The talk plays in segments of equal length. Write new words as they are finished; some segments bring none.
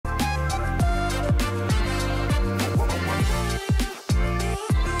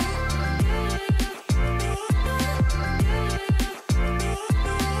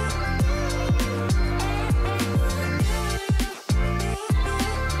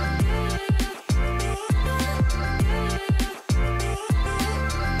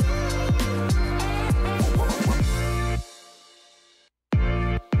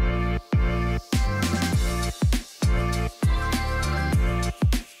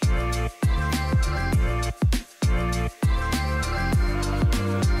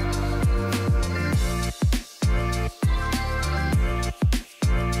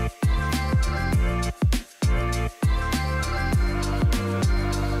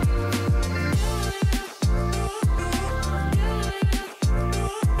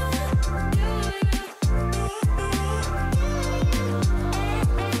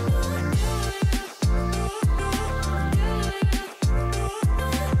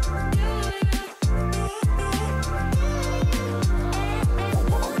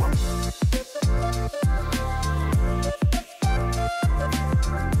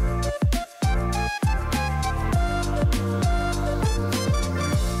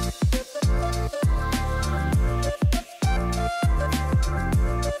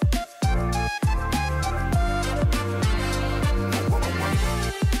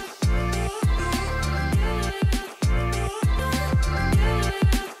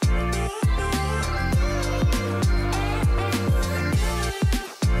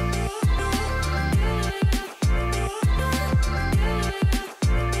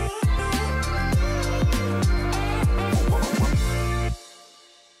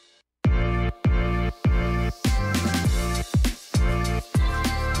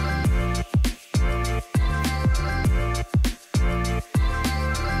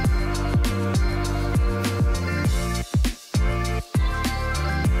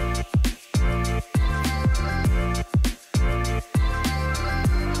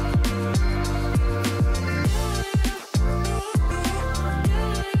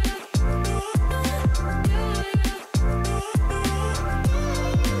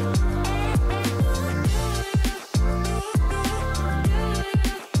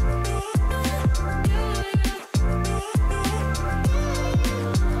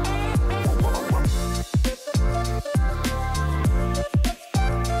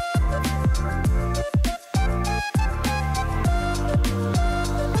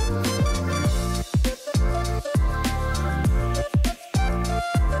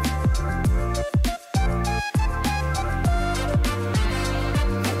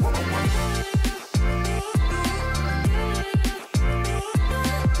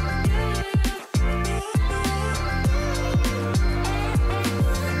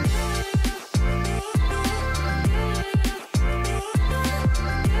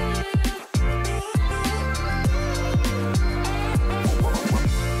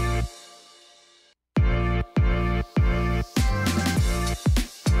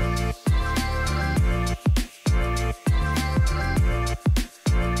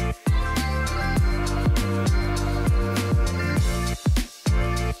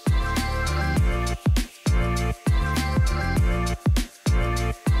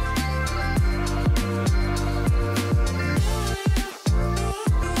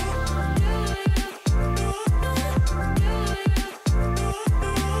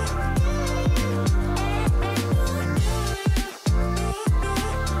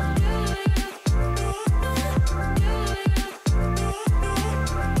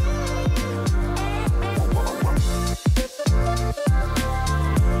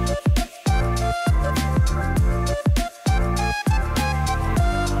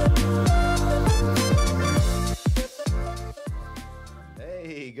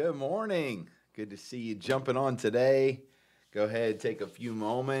Good morning. Good to see you jumping on today. Go ahead, take a few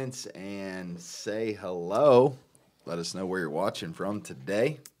moments and say hello. Let us know where you're watching from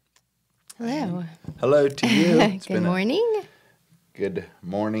today. Hello. And hello to you. Good morning. Good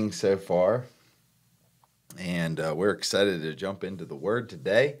morning so far. And we're excited to jump into the Word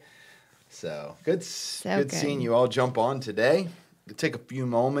today. So good seeing you all jump on today. Take a few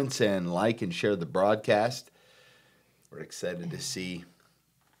moments and like and share the broadcast. We're excited to see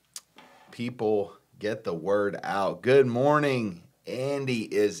people get the word out. Good morning.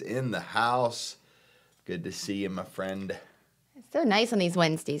 Andy is in the house. Good to see you, my friend. It's so nice on these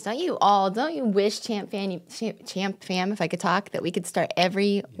Wednesdays. Don't you wish, Champ Fam, if I could talk, that we could start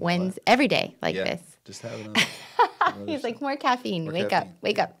every day like this? Just have another He's like, more caffeine. Wake up.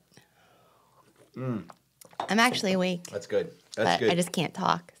 I'm actually awake. That's good. I just can't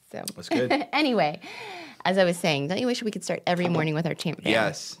talk. So that's good. Anyway, as I was saying, don't you wish we could start every morning with our Champ Fam?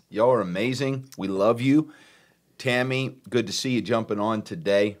 Yes. Y'all are amazing. We love you. Tammy, good to see you jumping on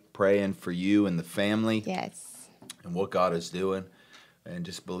today, praying for you and the family. Yes. And what God is doing. And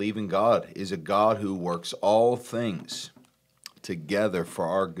just believing God is a God who works all things together for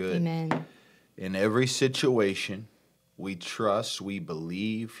our good. Amen. In every situation, we trust, we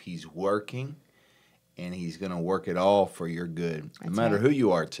believe He's working, and He's going to work it all for your good, no matter who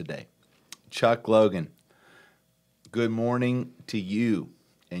you are today. Chuck Logan, good morning to you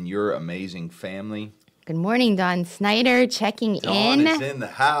and your amazing family. Good morning, Don Snyder, checking in. Don is in the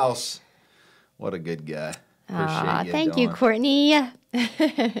house. What a good guy. Appreciate you, thank Don. you, Courtney.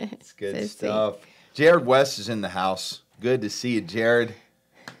 It's good stuff. Sweet. Jared West is in the house. Good to see you, Jared.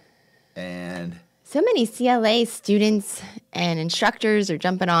 And so many CLA students and instructors are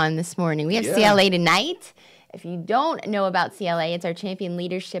jumping on this morning. We have CLA tonight. If you don't know about CLA, it's our Champion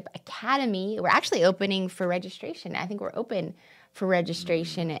Leadership Academy. We're actually opening for registration. I think we're open for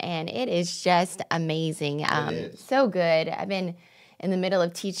registration, and it is just amazing. So good. I've been in the middle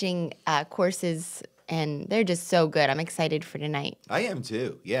of teaching courses, and they're just so good. I'm excited for tonight. I am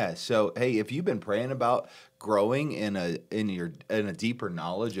too. Yeah. So, hey, if you've been praying about growing in a deeper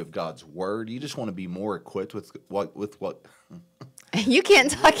knowledge of God's Word, you just want to be more equipped with what you can't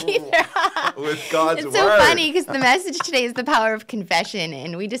talk either. with God's Word. It's so funny because the message today is the power of confession,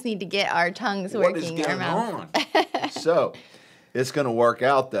 and we just need to get our tongues working. What is going on? So, it's going to work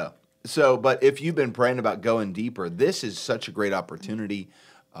out though. So, but if you've been praying about going deeper, this is such a great opportunity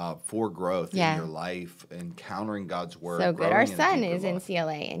for growth in your life, encountering God's Word. So good. Our son is in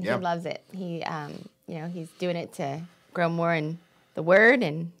CLA, and he loves it. He, he's doing it to grow more in the Word,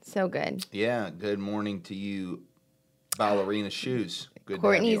 and so good. Yeah. Good morning to you, Ballerina Shoes. Good.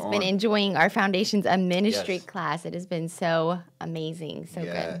 Courtney's been enjoying our Foundations of Ministry class. It has been so amazing, so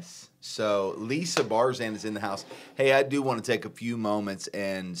good. So Lisa Barzan is in the house. Hey, I do want to take a few moments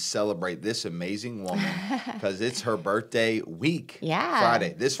and celebrate this amazing woman because it's her birthday week. Yeah.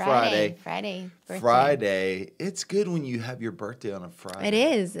 Friday. Friday. Friday. It's good when you have your birthday on a Friday. It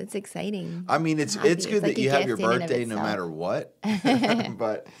is. It's exciting. I mean, it's good that you have your birthday no matter what.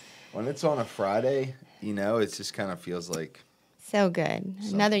 But when it's on a Friday, it just kind of feels like so good.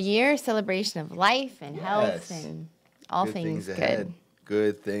 Another year, celebration of life and health and all things good.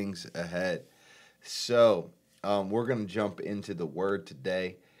 Good things ahead. So we're going to jump into the Word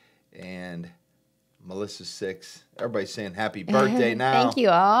today. And Melissa's 6. Everybody's saying happy birthday now. Thank you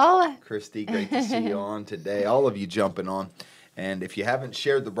all. Christy, great to see you on today. All of you jumping on. And if you haven't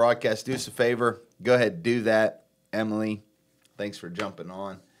shared the broadcast, do us a favor. Go ahead and do that. Emily, thanks for jumping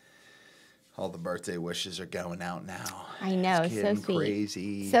on. All the birthday wishes are going out now. I know, it's so sweet.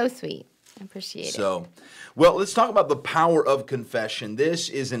 Crazy. So sweet. I appreciate it. So, well, let's talk about the power of confession. This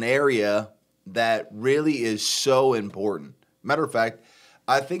is an area that really is so important. Matter of fact,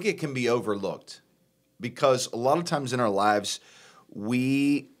 I think it can be overlooked because a lot of times in our lives,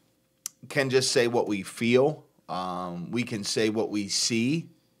 we can just say what we feel. We can say what we see.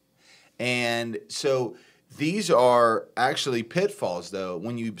 And so these are actually pitfalls, though,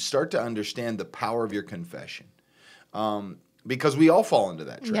 when you start to understand the power of your confession. Because we all fall into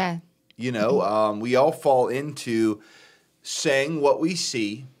that trap. Yeah. We all fall into saying what we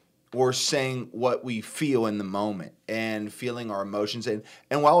see or saying what we feel in the moment and feeling our emotions. And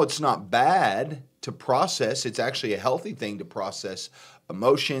while it's not bad to process, it's actually a healthy thing to process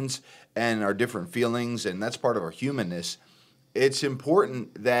emotions and our different feelings, and that's part of our humanness. It's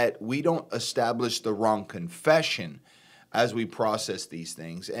important that we don't establish the wrong confession as we process these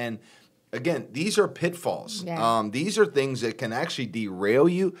things. And again, these are pitfalls. Yeah. These are things that can actually derail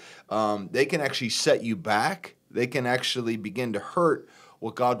you. They can actually set you back. They can actually begin to hurt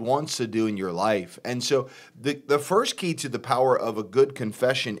what God wants to do in your life. And so the first key to the power of a good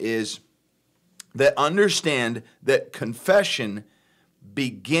confession is that understand that confession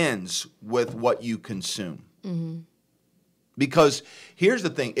begins with what you consume. Mm-hmm. Because here's the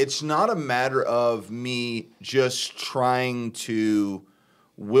thing, it's not a matter of me just trying to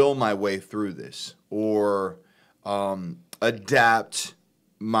will my way through this or adapt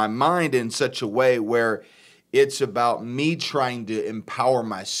my mind in such a way where it's about me trying to empower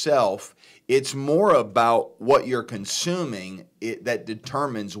myself. It's more about what you're consuming that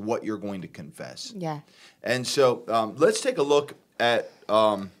determines what you're going to confess. Yeah. And so let's take a look at,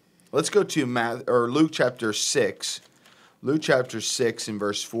 let's go to Luke chapter 6. Luke chapter 6 and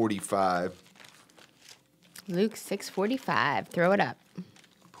verse 45. Luke 6:45. Throw it up.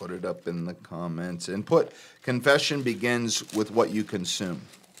 Put it up in the comments. And put, confession begins with what you consume.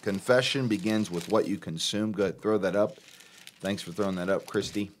 Confession begins with what you consume. Good. Throw that up. Thanks for throwing that up,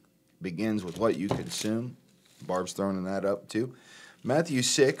 Christy. Begins with what you consume. Barb's throwing that up too. Matthew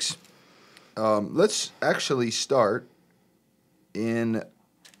 6. Let's actually start in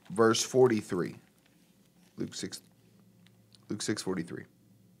verse 43. Luke 6:43.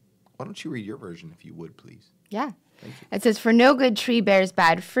 Why don't you read your version if you would, please? Yeah. Thank you. It says, "For no good tree bears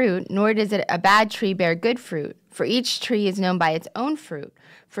bad fruit, nor does a bad tree bear good fruit. For each tree is known by its own fruit.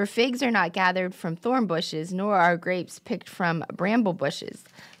 For figs are not gathered from thorn bushes, nor are grapes picked from bramble bushes.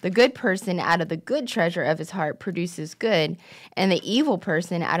 The good person out of the good treasure of his heart produces good, and the evil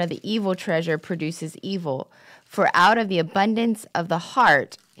person out of the evil treasure produces evil. For out of the abundance of the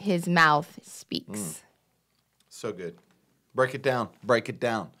heart, his mouth speaks." So good. Break it down. Break it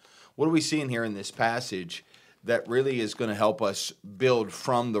down. What are we seeing here in this passage that really is going to help us build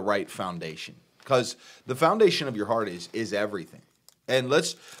from the right foundation? Because the foundation of your heart is everything. And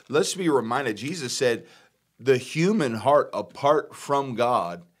let's be reminded, Jesus said, the human heart apart from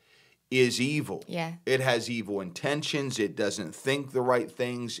God is evil. Yeah. It has evil intentions. It doesn't think the right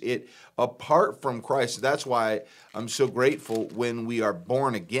things. It apart from Christ. That's why I'm so grateful when we are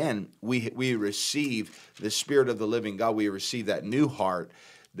born again, we receive the Spirit of the living God. We receive that new heart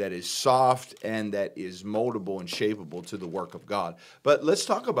that is soft and that is moldable and shapeable to the work of God. But let's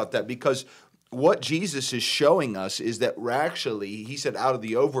talk about that, because what Jesus is showing us is that we're actually, he said, out of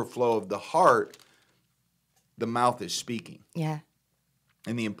the overflow of the heart, the mouth is speaking. Yeah.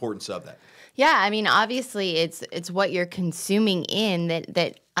 And the importance of that. Yeah, I mean, obviously, it's what you're consuming in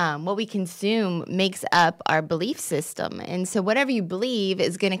that what we consume makes up our belief system, and so whatever you believe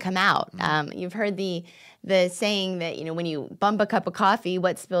is going to come out. Mm-hmm. You've heard the saying that, you know, when you bump a cup of coffee,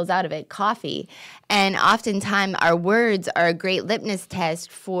 what spills out of it? Coffee. And oftentimes, our words are a great litmus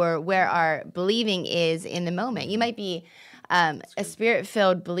test for where our believing is in the moment. You might be a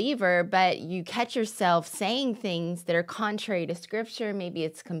spirit-filled believer, but you catch yourself saying things that are contrary to Scripture. Maybe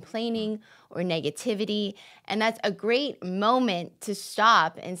it's complaining or negativity, and that's a great moment to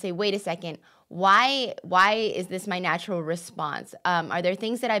stop and say, wait a second, why is this my natural response? Are there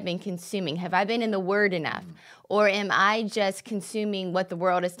things that I've been consuming? Have I been in the Word enough? Or am I just consuming what the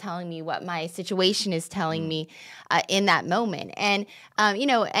world is telling me, what my situation is telling me in that moment? And, you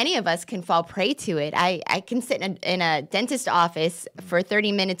know, any of us can fall prey to it. I can sit in a dentist office for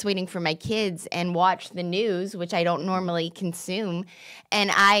 30 minutes waiting for my kids and watch the news, which I don't normally consume.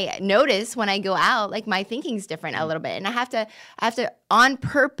 And I notice when I go out, like, my thinking's different a little bit. And I have to on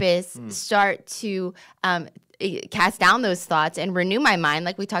purpose start to cast down those thoughts and renew my mind,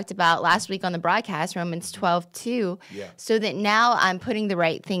 like we talked about last week on the broadcast, Romans 12:2, so that now I'm putting the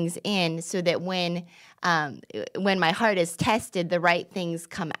right things in, so that when my heart is tested, the right things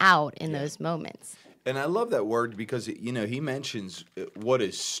come out in those moments. And I love that word because, you know, he mentions what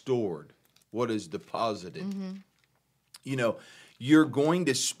is stored, what is deposited. Mm-hmm. You know, you're going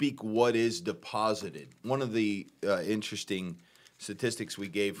to speak what is deposited. One of the interesting statistics we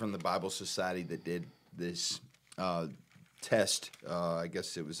gave from the Bible Society that did this test, I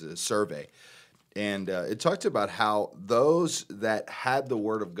guess it was a survey, and it talked about how those that had the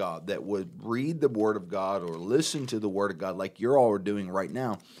Word of God, that would read the Word of God or listen to the Word of God, like you're all doing right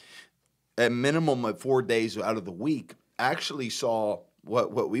now, at minimum of 4 days out of the week, actually saw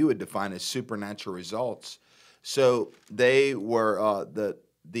what we would define as supernatural results. So they were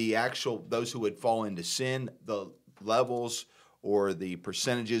the actual, those who would fall into sin, the levels or the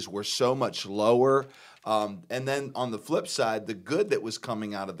percentages were so much lower. And then on the flip side, the good that was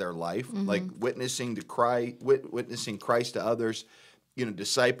coming out of their life, mm-hmm. like witnessing Christ to others, you know,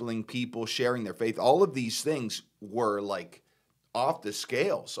 discipling people, sharing their faith, all of these things were like off the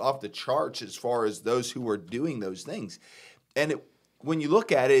scales, off the charts as far as those who were doing those things. And when you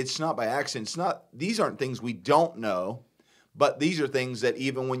look at it, it's not by accident. These aren't things we don't know, But these are things that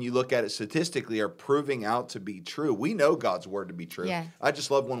even when you look at it statistically are proving out to be true. We know God's word to be true. Yeah. I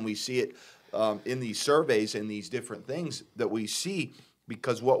just love when we see it in these surveys and these different things that we see,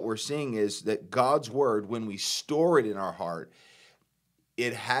 because what we're seeing is that God's word, when we store it in our heart,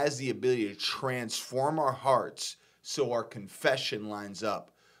 it has the ability to transform our hearts so our confession lines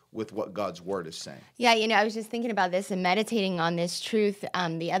up with what God's word is saying. Yeah, I was just thinking about this and meditating on this truth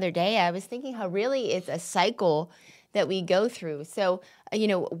the other day. I was thinking how really it's a cycle that we go through. So,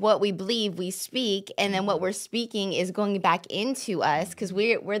 what we believe, we speak, and then what we're speaking is going back into us, because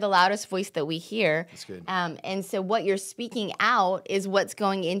we're the loudest voice that we hear. That's good. And so what you're speaking out is what's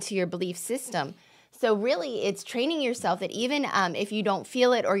going into your belief system. So really, it's training yourself that even if you don't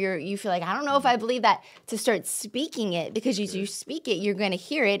feel it, or you feel like, I don't know if I believe that, to start speaking it, because as you speak it, you're going to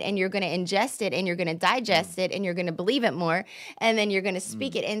hear it, and you're going to ingest it, and you're going to digest it, and you're going to believe it more, and then you're going to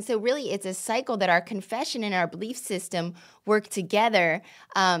speak it. And so really, it's a cycle that our confession and our belief system work together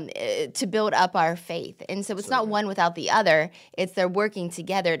to build up our faith. And so it's not one without the other. It's they're working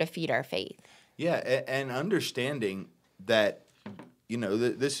together to feed our faith. Yeah, and understanding that,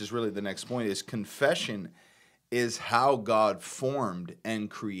 this is really the next point, is confession is how God formed and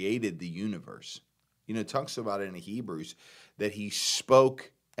created the universe. It talks about it in Hebrews that he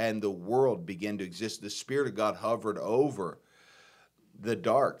spoke and the world began to exist. The Spirit of God hovered over the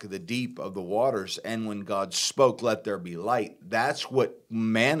dark, the deep of the waters. And when God spoke, let there be light, that's what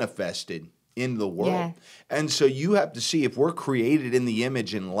manifested in the world. Yeah. And so you have to see, if we're created in the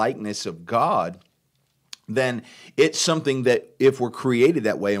image and likeness of God, then it's something that, if we're created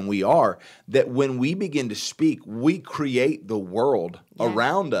that way, and we are, that when we begin to speak, we create the world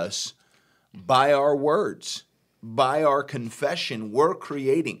around us by our words, by our confession. We're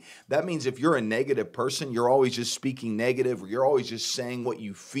creating. That means if you're a negative person, you're always just speaking negative, or you're always just saying what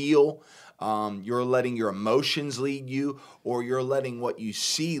you feel, you're letting your emotions lead you, or you're letting what you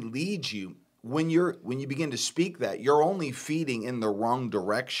see lead you. When you begin to speak that, you're only feeding in the wrong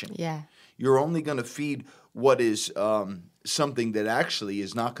direction. Yeah. You're only going to feed what is something that actually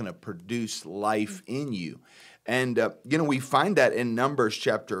is not going to produce life in you. And, we find that in Numbers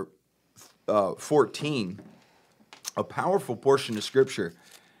chapter 14, a powerful portion of Scripture,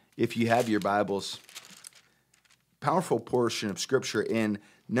 if you have your Bibles, powerful portion of Scripture in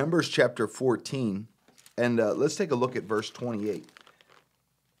Numbers chapter 14. And let's take a look at verse 28.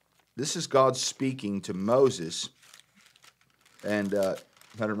 This is God speaking to Moses. And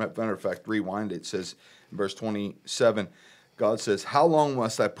matter of fact, rewind it. It says in verse 27, God says, "How long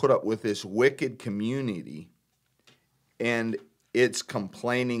must I put up with this wicked community and its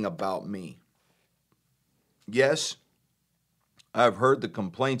complaining about me? Yes, I've heard the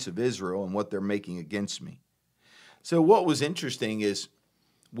complaints of Israel and what they're making against me." So what was interesting is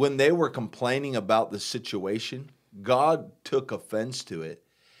when they were complaining about the situation, God took offense to it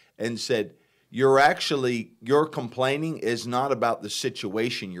and said, your complaining is not about the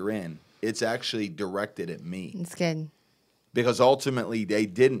situation you're in. It's actually directed at me. It's good. Because ultimately they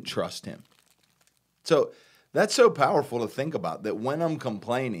didn't trust him. So that's so powerful to think about, that when I'm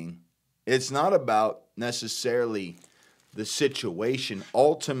complaining, it's not about necessarily the situation.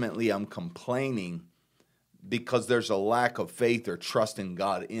 Ultimately, I'm complaining because there's a lack of faith or trust in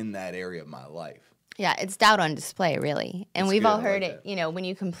God in that area of my life. Yeah, it's doubt on display, really. And we've all heard it. When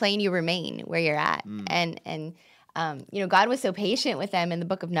you complain, you remain where you're at. And God was so patient with them in the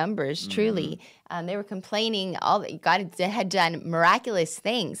book of Numbers, truly. They were complaining. God had done miraculous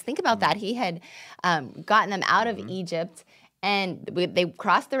things. Think about that. He had gotten them out of Egypt, and they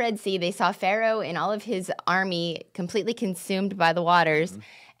crossed the Red Sea. They saw Pharaoh and all of his army completely consumed by the waters.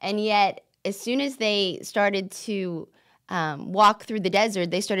 And yet, as soon as they started to walk through the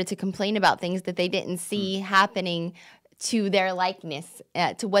desert, they started to complain about things that they didn't see happening to their likeness,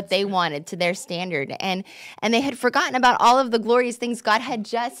 to what they wanted, to their standard. And they had forgotten about all of the glorious things God had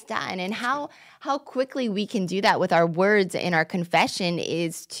just done. And how quickly we can do that with our words and our confession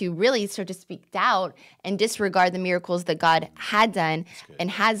is to really start to speak doubt and disregard the miracles that God had done and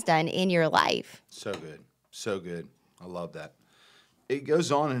has done in your life. So good. So good. I love that. It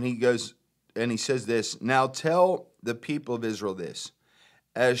goes on and he says this, "Now tell the people of Israel this,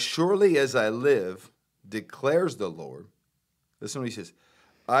 as surely as I live, declares the Lord." Listen what he says,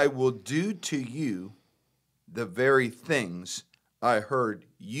 "I will do to you the very things I heard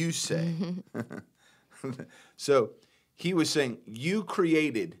you say." So he was saying, you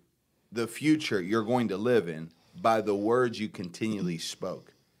created the future you're going to live in by the words you continually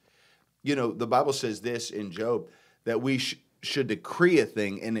spoke. The Bible says this in Job, that we should decree a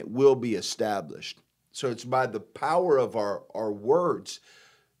thing and it will be established. So it's by the power of our words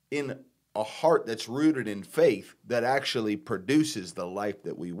in a heart that's rooted in faith that actually produces the life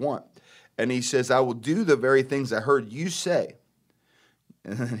that we want. And he says, I will do the very things I heard you say.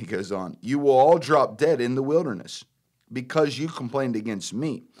 And then he goes on, you will all drop dead in the wilderness because you complained against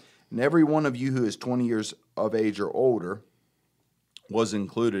me. And every one of you who is 20 years of age or older was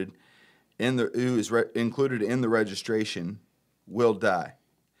included in included in the registration will die.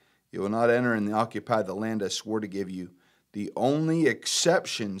 You will not enter and occupy the land I swore to give you. The only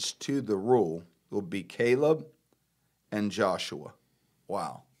exceptions to the rule will be Caleb and Joshua.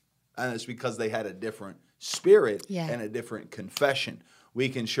 Wow. And it's because they had a different spirit and a different confession. We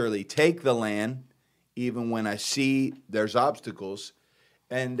can surely take the land even when I see there's obstacles.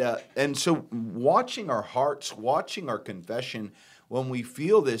 And so watching our hearts, watching our confession, when we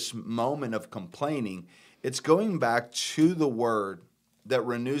feel this moment of complaining, it's going back to the word that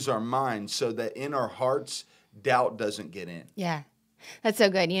renews our minds so that in our hearts, doubt doesn't get in. Yeah, that's so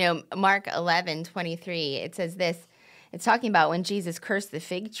good. Mark 11:23, it says this. It's talking about when Jesus cursed the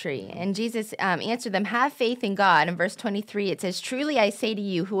fig tree. And Jesus answered them, have faith in God. In verse 23, it says, truly I say to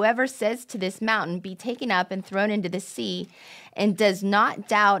you, whoever says to this mountain, be taken up and thrown into the sea, and does not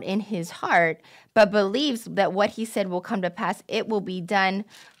doubt in his heart, but believes that what he said will come to pass, it will be done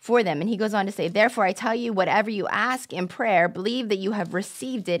for them. And he goes on to say, therefore I tell you, whatever you ask in prayer, believe that you have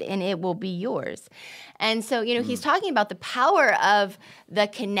received it and it will be yours. And so, he's talking about the power of the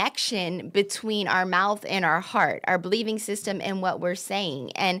connection between our mouth and our heart, our believing system and what we're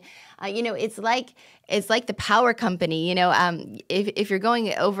saying. And, it's like the power company, if you're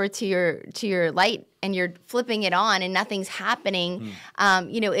going over to your light and you're flipping it on and nothing's happening,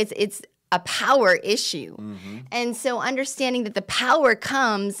 it's a power issue. Mm-hmm. And so understanding that the power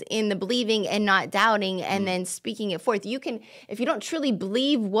comes in the believing and not doubting and then speaking it forth. You can, if you don't truly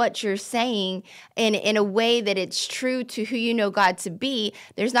believe what you're saying in a way that it's true to who you know God to be,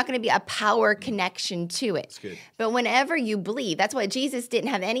 there's not going to be a power connection to it. That's good. But whenever you believe, that's why Jesus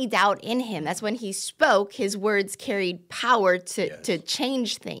didn't have any doubt in him. That's when he spoke, his words carried power to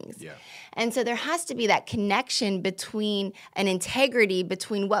change things. Yeah. And so there has to be that connection between an integrity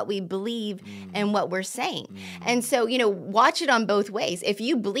between what we believe and what we're saying. And so, watch it on both ways. If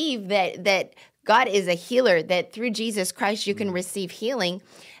you believe that God is a healer, that through Jesus Christ you can receive healing,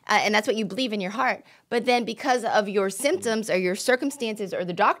 and that's what you believe in your heart, but then because of your symptoms or your circumstances or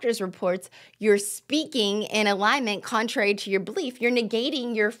the doctor's reports, you're speaking in alignment contrary to your belief. You're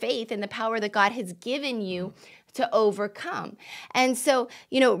negating your faith in the power that God has given you to overcome. And so,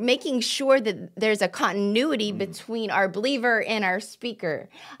 making sure that there's a continuity between our believer and our speaker,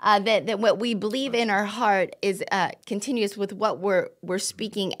 that what we believe in our heart is continuous with what we're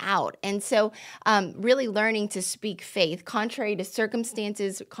speaking out. And so really learning to speak faith, contrary to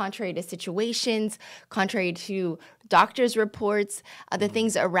circumstances, contrary to situations, contrary to doctor's reports, the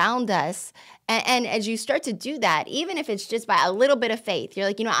things around us. And as you start to do that, even if it's just by a little bit of faith, you're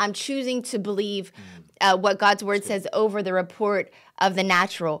like, I'm choosing to believe what God's word says over the report of the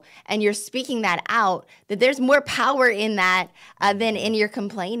natural. And you're speaking that out, that there's more power in that than in your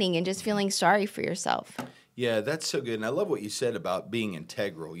complaining and just feeling sorry for yourself. Yeah, that's so good. And I love what you said about being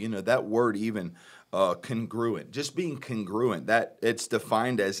integral. That word even congruent, just being congruent, that it's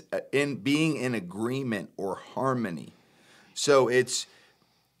defined as in being in agreement or harmony. So it's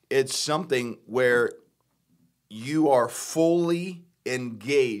something where you are fully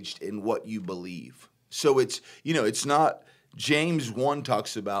engaged in what you believe. So it's not, James 1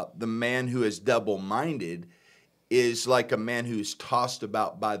 talks about the man who is double-minded is like a man who's tossed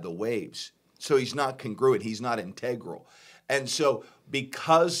about by the waves. So he's not congruent, he's not integral. And so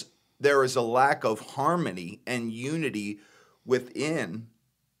because there is a lack of harmony and unity within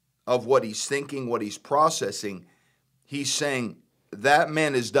of what he's thinking, what he's processing, he's saying that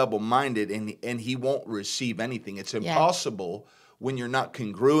man is double-minded and he won't receive anything. It's impossible when you're not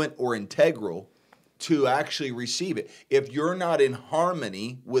congruent or integral to actually receive it. If you're not in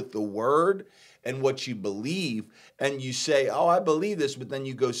harmony with the word and what you believe, and you say, oh, I believe this, but then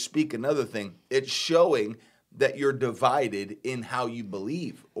you go speak another thing, it's showing that you're divided in how you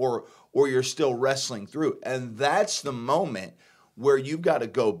believe or you're still wrestling through. And that's the moment where you've got to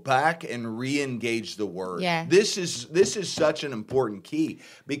go back and re-engage the word. Yeah. This is such an important key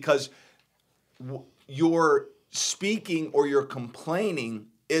because your speaking or your complaining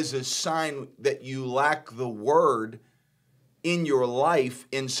is a sign that you lack the word in your life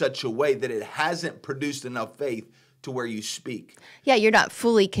in such a way that it hasn't produced enough faith to where you speak. Yeah, you're not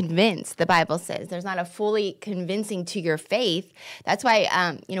fully convinced, the Bible says. There's not a fully convincing to your faith. That's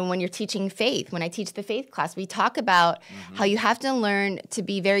why, when you're teaching faith, when I teach the faith class, we talk about how you have to learn to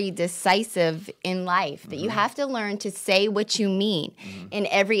be very decisive in life, that you have to learn to say what you mean in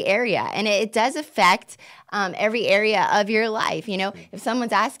every area. And it does affect every area of your life. If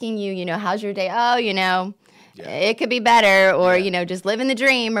someone's asking you, how's your day? Oh, it could be better, or, just living the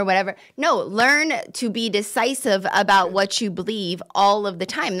dream or whatever. No, learn to be decisive about what you believe all of the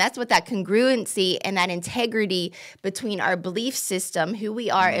time. That's what that congruency and that integrity between our belief system, who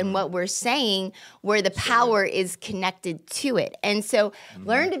we are and what we're saying, where the power is connected to it. And so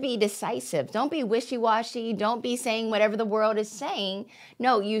learn to be decisive. Don't be wishy-washy. Don't be saying whatever the world is saying.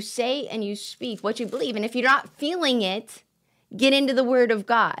 No, you say and you speak what you believe. And if you're not feeling it, get into the Word of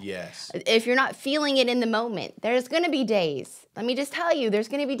God. Yes. If you're not feeling it in the moment, there's going to be days. Let me just tell you, there's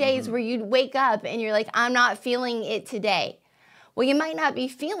going to be days where you wake up and you're like, I'm not feeling it today. Well, you might not be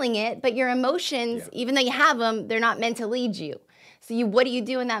feeling it, but your emotions, even though you have them, they're not meant to lead you. So what do you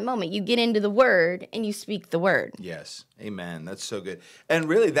do in that moment? You get into the Word and you speak the Word. Yes. Amen. That's so good. And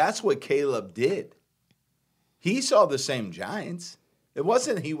really, that's what Caleb did. He saw the same giants. It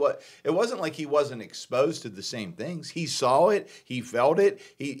wasn't like he wasn't exposed to the same things. He saw it. He felt it.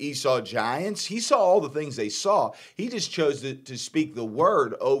 He saw giants. He saw all the things they saw. He just chose to speak the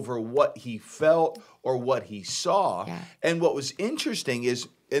word over what he felt or what he saw. Yeah. And what was interesting is,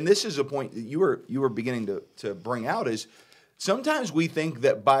 and this is a point that you were beginning to bring out, is sometimes we think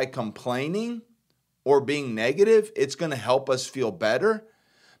that by complaining or being negative, it's going to help us feel better.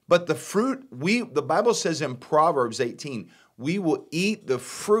 But the Bible says in Proverbs 18, we will eat the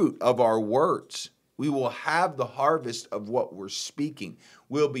fruit of our words. We will have the harvest of what we're speaking.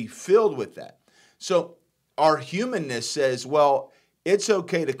 We'll be filled with that. So our humanness says, well, it's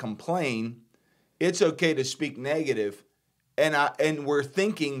okay to complain. It's okay to speak negative. And we're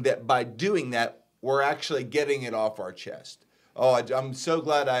thinking that by doing that, we're actually getting it off our chest. Oh, I'm so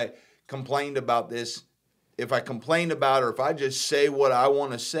glad I complained about this. If I complain about it, or if I just say what I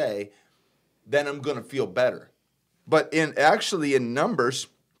want to say, then I'm going to feel better. But in Numbers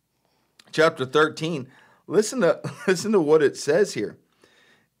chapter 13, listen to what it says here.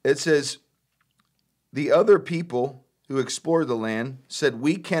 It says, the other people who explored the land said,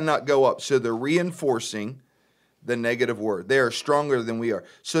 we cannot go up. So they're reinforcing the negative word. They are stronger than we are.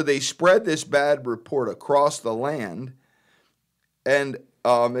 So they spread this bad report across the land. And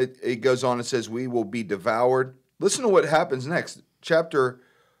it goes on and says, we will be devoured. Listen to what happens next. Chapter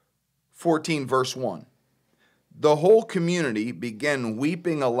 14, verse 1. The whole community began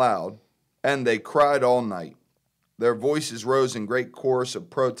weeping aloud, and they cried all night. Their voices rose in great chorus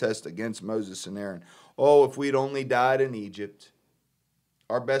of protest against Moses and Aaron. Oh, if we'd only died in Egypt.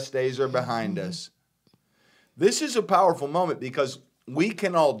 Our best days are behind us. This is a powerful moment because we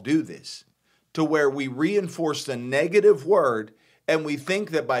can all do this, to where we reinforce the negative word, and we think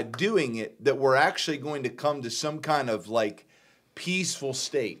that by doing it, that we're actually going to come to some kind of like peaceful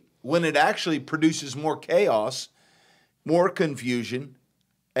state, when it actually produces more chaos, more confusion.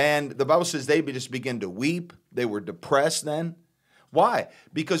 And the Bible says they just begin to weep. They were depressed then. Why?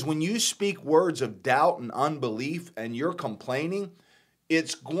 Because when you speak words of doubt and unbelief and you're complaining,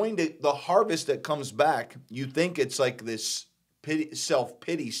 the harvest that comes back, you think it's like this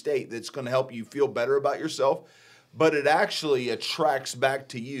self-pity state that's going to help you feel better about yourself, but it actually attracts back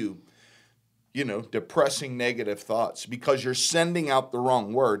to you, depressing negative thoughts, because you're sending out the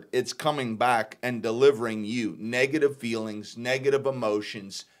wrong word. It's coming back and delivering you negative feelings, negative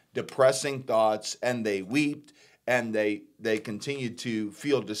emotions, depressing thoughts, and they wept and they continued to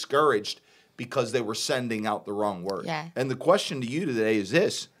feel discouraged because they were sending out the wrong word. Yeah. And the question to you today is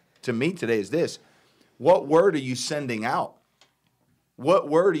this, to me today is this: what word are you sending out? What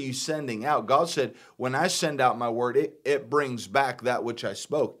word are you sending out? God said, when I send out my word, it brings back that which I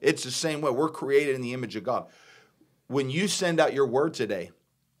spoke. It's the same way. We're created in the image of God. When you send out your word today,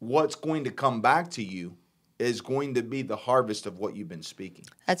 what's going to come back to you is going to be the harvest of what you've been speaking.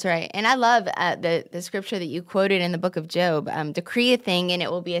 That's right. And I love the scripture that you quoted in the book of Job. Decree a thing and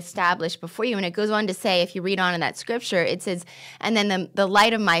it will be established before you. And it goes on to say, if you read on in that scripture, it says, and then the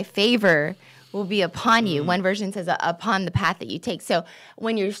light of my favor will be upon you. One version says upon the path that you take. So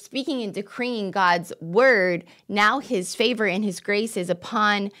when you're speaking and decreeing God's word, now his favor and his grace is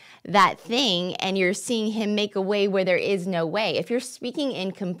upon that thing, and you're seeing him make a way where there is no way. If you're speaking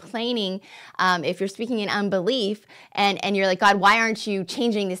in complaining, if you're speaking in unbelief, and you're like, God, why aren't you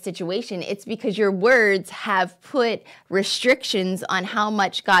changing this situation? It's because your words have put restrictions on how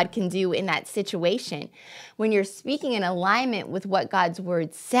much God can do in that situation. When you're speaking in alignment with what God's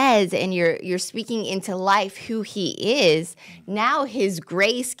word says, and you're speaking into life who he is, now his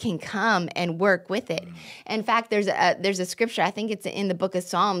grace can come and work with it. In fact, there's a scripture, I think it's in the book of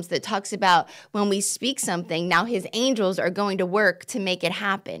Psalms, that talks about when we speak something, now his angels are going to work to make it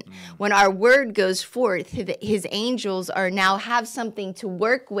happen. When our word goes forth, his angels are now have something to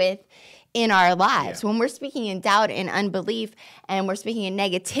work with in our lives. When we're speaking in doubt and unbelief and we're speaking in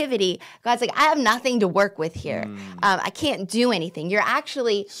negativity, God's like, I have nothing to work with here. I can't do anything. You're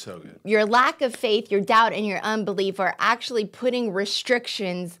actually, So good. your lack of faith, your doubt, and your unbelief are actually putting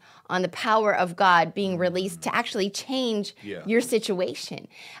restrictions on the power of God being released to actually change your situation.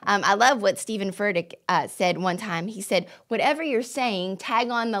 I love what Stephen Furtick said one time. He said, whatever you're saying, tag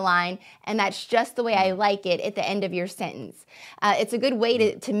on the line, and that's just the way I like it at the end of your sentence. It's a good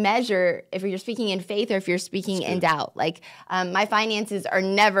way to measure if you're speaking in faith or if you're speaking in doubt. Like, my finances are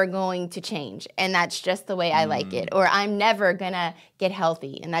never going to change, and that's just the way I like it. Or I'm never going to get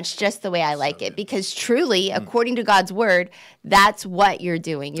healthy, and that's just the way I like it. Because truly, according to God's word, that's what you're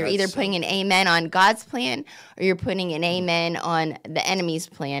doing. You're either putting an amen on God's plan or you're putting an amen on the enemy's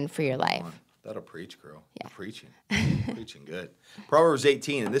plan for your life. That'll preach, girl. Yeah. Preaching. Preaching good. Proverbs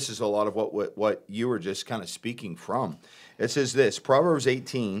 18, and this is a lot of what you were just kind of speaking from. It says this, Proverbs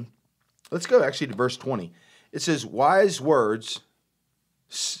 18, let's go actually to verse 20. It says, wise words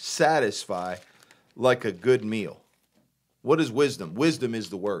satisfy like a good meal. What is wisdom? Wisdom is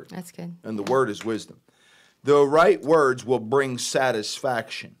the word. That's good. And the word is wisdom. The right words will bring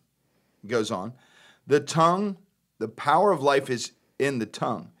satisfaction. It goes on. The tongue, the power of life is in the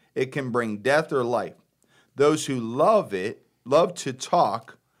tongue. It can bring death or life. Those who love to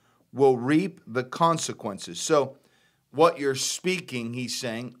talk, will reap the consequences. So what you're speaking, he's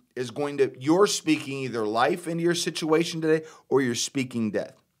saying, is you're speaking either life into your situation today or you're speaking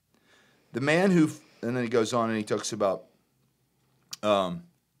death. The man and then he goes on and he talks about,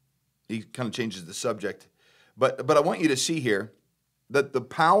 he kind of changes the subject. But I want you to see here that the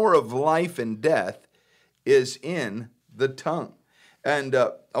power of life and death is in the tongue. And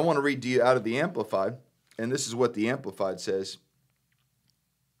I want to read to you out of the Amplified, and this is what the Amplified says.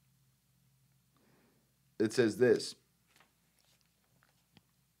 It says this.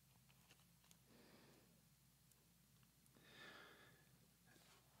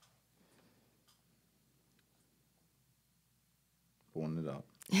 Pulling it up.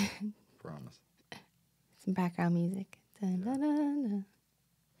 Promise. Some background music. Dun, dun, dun, dun.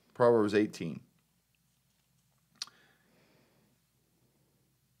 Proverbs 18.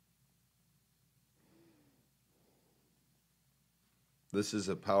 This is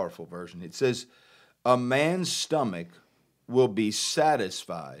a powerful version. It says, a man's stomach will be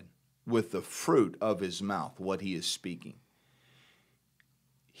satisfied with the fruit of his mouth, what he is speaking.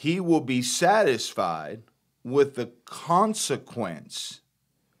 He will be satisfied with the consequence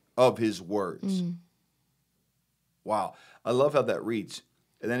of his words. Wow. I love how that reads.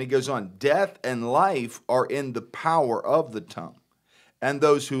 And then he goes on, death and life are in the power of the tongue, and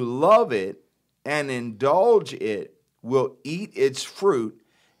those who love it and indulge it will eat its fruit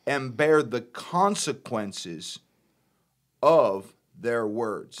and bear the consequences of their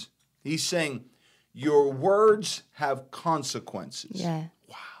words. He's saying your words have consequences. Yeah.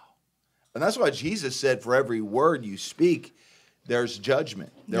 Wow. And that's why Jesus said for every word you speak, there's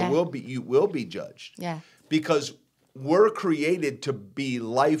judgment. You will be judged. Yeah. Because we're created to be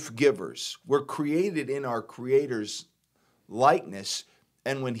life givers. We're created in our Creator's likeness.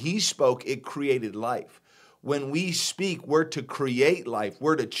 And when He spoke, it created life. When we speak, we're to create life.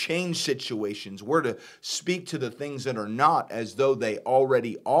 We're to change situations. We're to speak to the things that are not as though they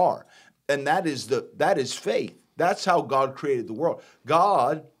already are. And that is faith. That's how God created the world.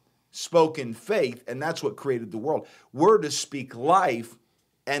 God spoke in faith, and that's what created the world. We're to speak life,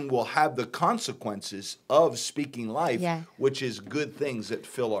 and we'll have the consequences of speaking life, which is good things that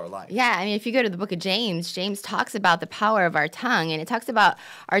fill our life. Yeah, I mean, if you go to the book of James, James talks about the power of our tongue, and it talks about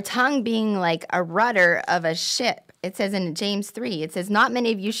our tongue being like a rudder of a ship. It says in James 3, it says, not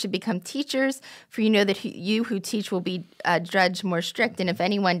many of you should become teachers, for you know that you who teach will be judged more strict, and if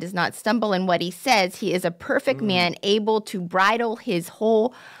anyone does not stumble in what he says, he is a perfect man, able to bridle his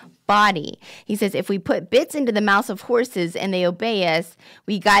whole body. He says, if we put bits into the mouths of horses and they obey us,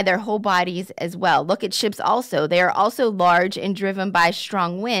 we guide their whole bodies as well. Look at ships also. They are also large and driven by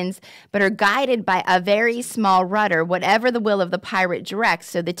strong winds, but are guided by a very small rudder, whatever the will of the pirate directs.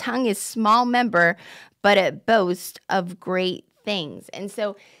 So the tongue is small member, but it boasts of great things. And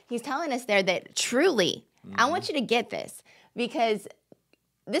so he's telling us there that truly, I want you to get this, because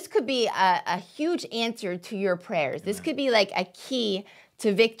this could be a huge answer to your prayers. This could be like a key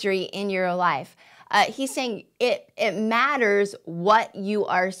to victory in your life. He's saying it matters what you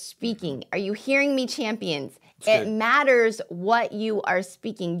are speaking. Are you hearing me, champions? It matters what you are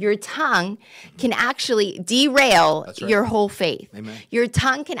speaking. Your tongue can actually derail your whole faith. Amen. Your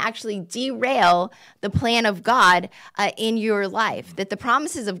tongue can actually derail the plan of God in your life. That the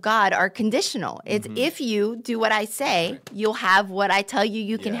promises of God are conditional. It's if you do what I say, you'll have what I tell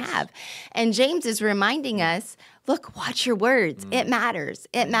you can have. And James is reminding us, look, watch your words. It matters.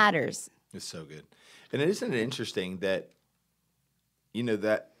 It matters. It's so good. And isn't it interesting that,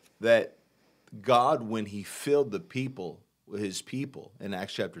 that God, when he filled his people in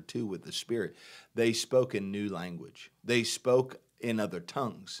Acts chapter 2 with the Spirit, they spoke in new language. They spoke in other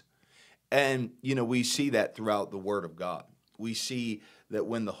tongues. And, we see that throughout the Word of God. We see that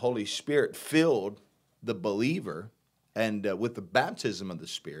when the Holy Spirit filled the believer and with the baptism of the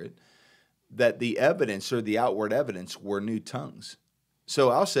Spirit, that the evidence or the outward evidence were new tongues. So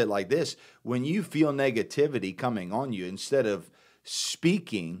I'll say it like this. When you feel negativity coming on you, instead of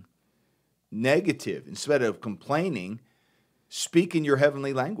speaking negative, instead of complaining, speak in your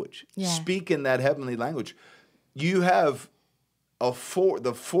heavenly language. Yeah. Speak in that heavenly language. You have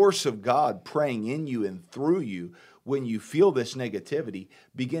the force of God praying in you and through you. When you feel this negativity,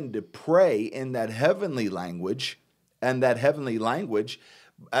 begin to pray in that heavenly language, and that heavenly language,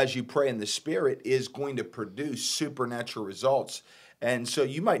 as you pray in the Spirit, is going to produce supernatural results. And so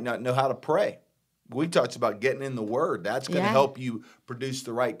you might not know how to pray. We talked about getting in the Word. That's going to help you produce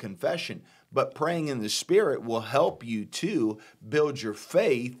the right confession. But praying in the Spirit will help you to build your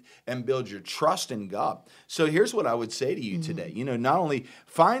faith and build your trust in God. So here's what I would say to you today. Not only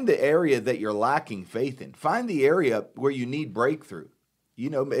find the area that you're lacking faith in, find the area where you need breakthrough.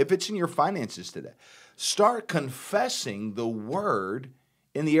 If it's in your finances today, start confessing the Word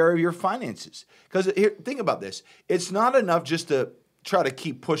in the area of your finances. Because think about this. It's not enough just to try to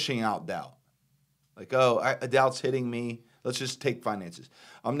keep pushing out doubt. Like, doubt's hitting me. Let's just take finances.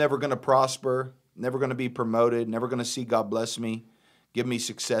 I'm never going to prosper, never going to be promoted, never going to see God bless me, give me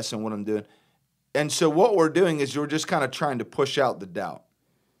success in what I'm doing. And so what we're doing is we're just kind of trying to push out the doubt.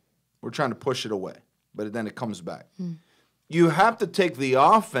 We're trying to push it away, but then it comes back. You have to take the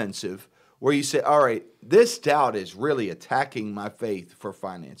offensive where you say, all right, this doubt is really attacking my faith for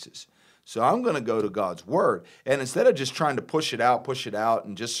finances. So I'm going to go to God's Word. And instead of just trying to push it out,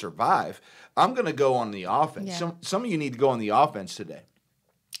 and just survive, I'm going to go on the offense. Yeah. Some of you need to go on the offense today.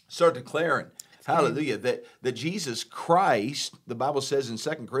 Start declaring, hallelujah, that Jesus Christ, the Bible says in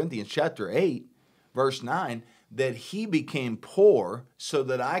 2 Corinthians chapter 8, verse 9, that he became poor so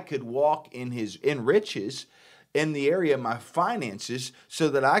that I could walk in riches in the area of my finances, so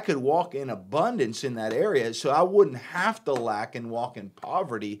that I could walk in abundance in that area, so I wouldn't have to lack and walk in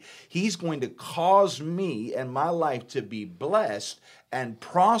poverty. He's going to cause me and my life to be blessed and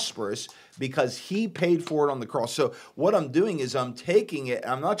prosperous because he paid for it on the cross. So what I'm doing is I'm taking it,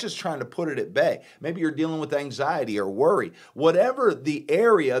 I'm not just trying to put it at bay. Maybe you're dealing with anxiety or worry. Whatever the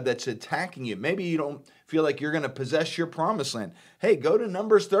area that's attacking you, maybe you don't feel like you're going to possess your promised land. Hey, go to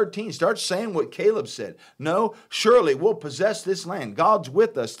Numbers 13. Start saying what Caleb said. No, surely we'll possess this land. God's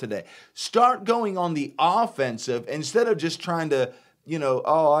with us today. Start going on the offensive instead of just trying to,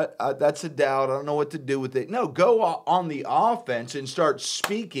 that's a doubt. I don't know what to do with it. No, go on the offense and start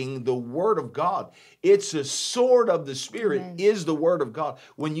speaking the Word of God. It's a sword of the Spirit. Amen. Is the Word of God.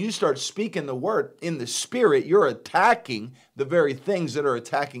 When you start speaking the Word in the Spirit, you're attacking the very things that are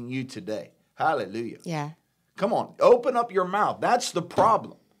attacking you today. Hallelujah. Yeah. Come on, open up your mouth. That's the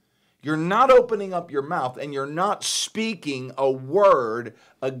problem. You're not opening up your mouth and you're not speaking a word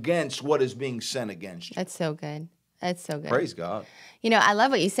against what is being sent against you. That's so good. That's so good. Praise God. I love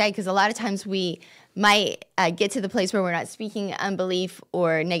what you said, because a lot of times we might get to the place where we're not speaking unbelief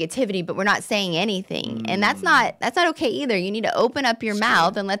or negativity, but we're not saying anything. And that's not okay either. You need to open up your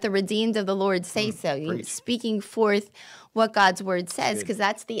mouth and let the redeemed of the Lord say so. You're speaking forth what God's Word says, because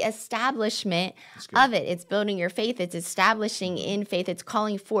that's the establishment of it. It's building your faith. It's establishing in faith. It's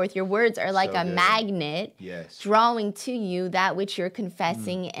calling forth. Your words are like a magnet, drawing to you that which you're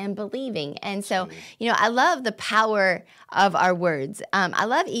confessing and believing. And so, I love the power of our words. I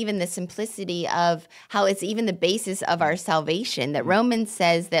love even the simplicity of how it's even the basis of our salvation. That Romans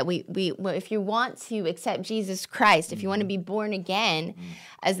says that we if you want to accept Jesus Christ, if you want to be born again,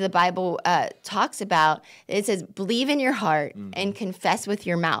 as the Bible talks about, it says, believe in your heart and confess with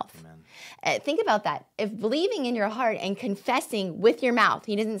your mouth. Think about that. If believing in your heart and confessing with your mouth,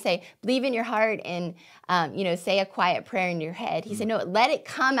 he doesn't say believe in your heart and say a quiet prayer in your head. He said, no, let it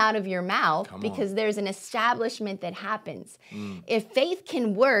come out of your mouth, because there's an establishment that happens. If faith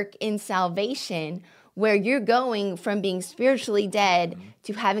can work in salvation, where you're going from being spiritually dead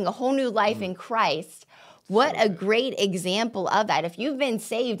to having a whole new life in Christ. What a great example of that. If you've been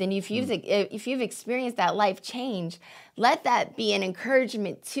saved and if you've experienced that life change, let that be an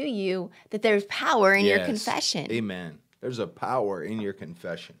encouragement to you that there's power in your confession. Amen. There's a power in your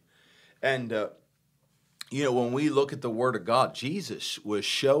confession. And, when we look at the Word of God, Jesus was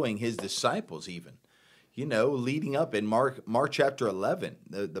showing his disciples even, leading up in Mark chapter 11.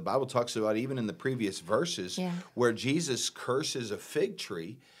 The Bible talks about even in the previous verses where Jesus curses a fig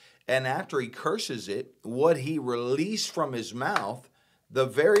tree. And after he curses it, what he released from his mouth, the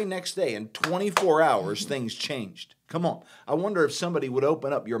very next day, in 24 hours, things changed. Come on. I wonder if somebody would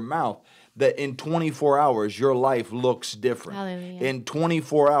open up your mouth that in 24 hours, your life looks different. Hallelujah. In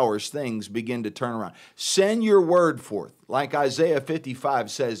 24 hours, things begin to turn around. Send your word forth. Like Isaiah 55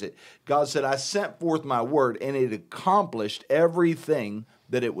 says it. God said, I sent forth my word, and it accomplished everything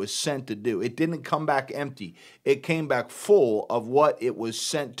that it was sent to do. It didn't come back empty. It came back full of what it was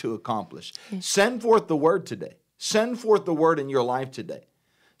sent to accomplish. Send forth the word today. Send forth the word in your life today.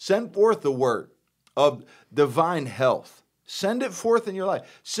 Send forth the word of divine health. Send it forth in your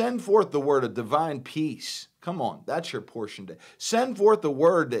life. Send forth the word of divine peace. Come on, that's your portion today. Send forth the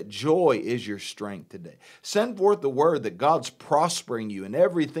word that joy is your strength today. Send forth the word that God's prospering you in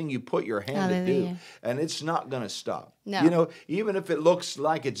everything you put your hand to do. And it's not going to stop. No. Even if it looks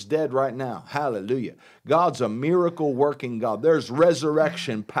like it's dead right now, hallelujah. God's a miracle working God. There's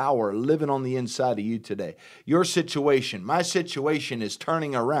resurrection power living on the inside of you today. Your situation, my situation is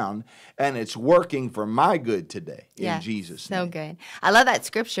turning around and it's working for my good today in Jesus' name. So good. I love that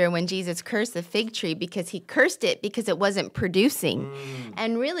scripture when Jesus cursed the fig tree because he cursed it because it wasn't producing.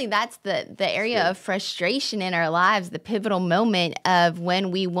 And really that's the area of frustration in our lives, the pivotal moment of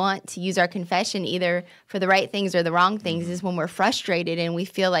when we want to use our confession either for the right things or the wrong things is when we're frustrated and we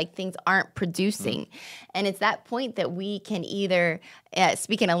feel like things aren't producing. And it's that point that we can either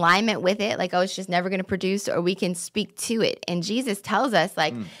speak in alignment with it, like, oh, it's just never going to produce, or we can speak to it. And Jesus tells us,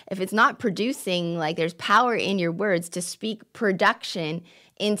 like, if it's not producing, like, there's power in your words to speak production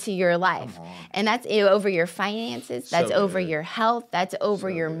into your life. And that's over your finances, that's over your health, that's over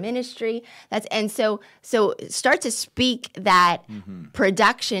your ministry. So start to speak that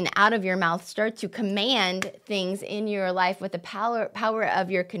production out of your mouth, start to command things in your life with the power of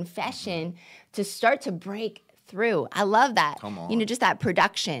your confession to start to break through. I love that. Just that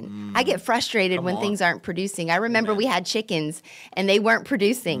production. I get frustrated when things aren't producing. I remember we had chickens and they weren't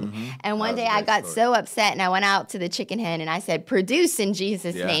producing. And one day I got so upset and I went out to the chicken hen and I said, produce in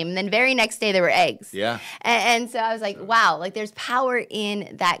Jesus' name. And then very next day there were eggs. And so I was like, wow, like there's power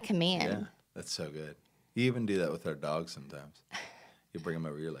in that command. Yeah, that's so good. You even do that with our dogs sometimes. You bring them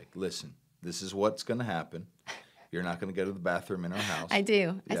over, you're like, listen, this is what's going to happen. You're not going to go to the bathroom in our house. I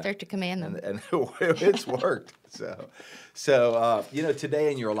do. I start to command them. And it's worked. So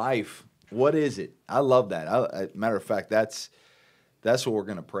today in your life, what is it? I love that. Matter of fact, that's what we're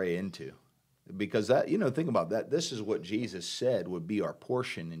going to pray into. Because that, think about that. This is what Jesus said would be our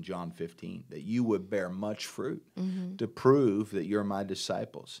portion in John 15, that you would bear much fruit to prove that you're my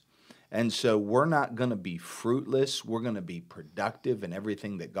disciples. And so we're not going to be fruitless. We're going to be productive in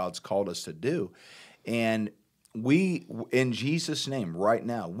everything that God's called us to do. And we, in Jesus' name, right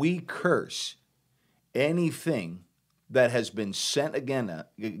now, we curse anything that has been sent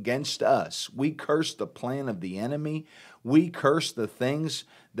against us. We curse the plan of the enemy. We curse the things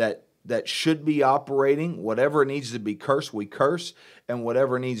that should be operating. Whatever needs to be cursed, we curse. And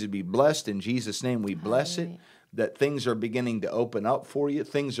whatever needs to be blessed, in Jesus' name, we bless it. That things are beginning to open up for you.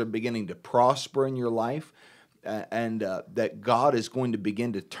 Things are beginning to prosper in your life. And that God is going to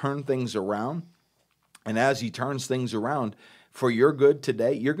begin to turn things around. And as he turns things around for your good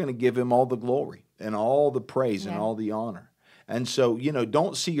today, you're going to give him all the glory and all the praise and all the honor. And so,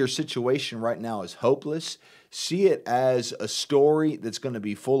 don't see your situation right now as hopeless. See it as a story that's going to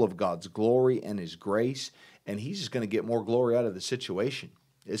be full of God's glory and his grace. And he's just going to get more glory out of the situation.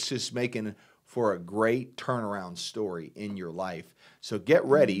 It's just making for a great turnaround story in your life. So get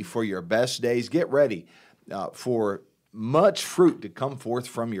ready for your best days. Get ready for much fruit to come forth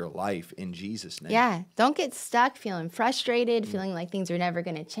from your life in Jesus' name. Yeah. Don't get stuck feeling frustrated, feeling like things are never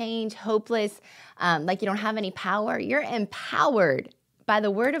going to change, hopeless, like you don't have any power. You're empowered by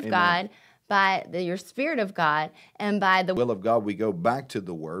the word of God, by your spirit of God, and by the will of God. We go back to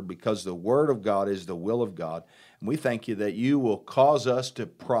the word because the word of God is the will of God. And we thank you that you will cause us to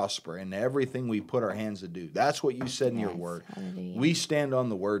prosper in everything we put our hands to do. That's what you said in your word. Hallelujah. We stand on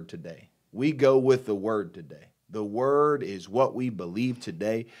the word today. We go with the word today. The word is what we believe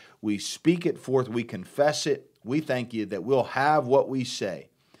today. We speak it forth. We confess it. We thank you that we'll have what we say.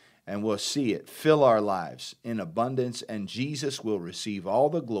 and we'll see it fill our lives in abundance, and Jesus will receive all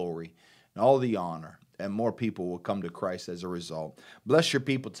the glory and all the honor, and more people will come to Christ as a result. Bless your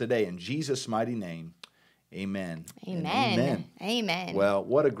people today in Jesus' mighty name. Amen. Amen. Amen. Well,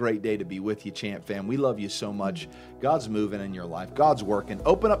 what a great day to be with you, Champ fam. We love you so much. God's moving in your life. God's working.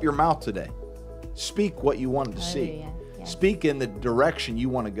 Open up your mouth today. Speak what you wanted to see. Yes. Speak in the direction you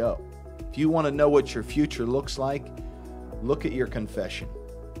want to go. If you want to know what your future looks like, look at your confession,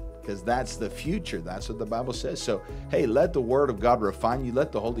 because that's the future. That's what the Bible says. So, hey, let the Word of God refine you.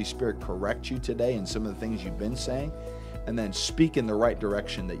 Let the Holy Spirit correct you today in some of the things you've been saying, and then speak in the right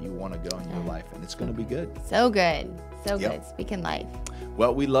direction that you want to go in your life, and it's going to be good. So good. So good. Speaking life.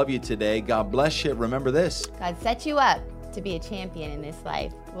 Well, we love you today. God bless you. Remember this. God set you up to be a champion in this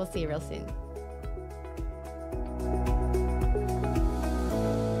life. We'll see you real soon.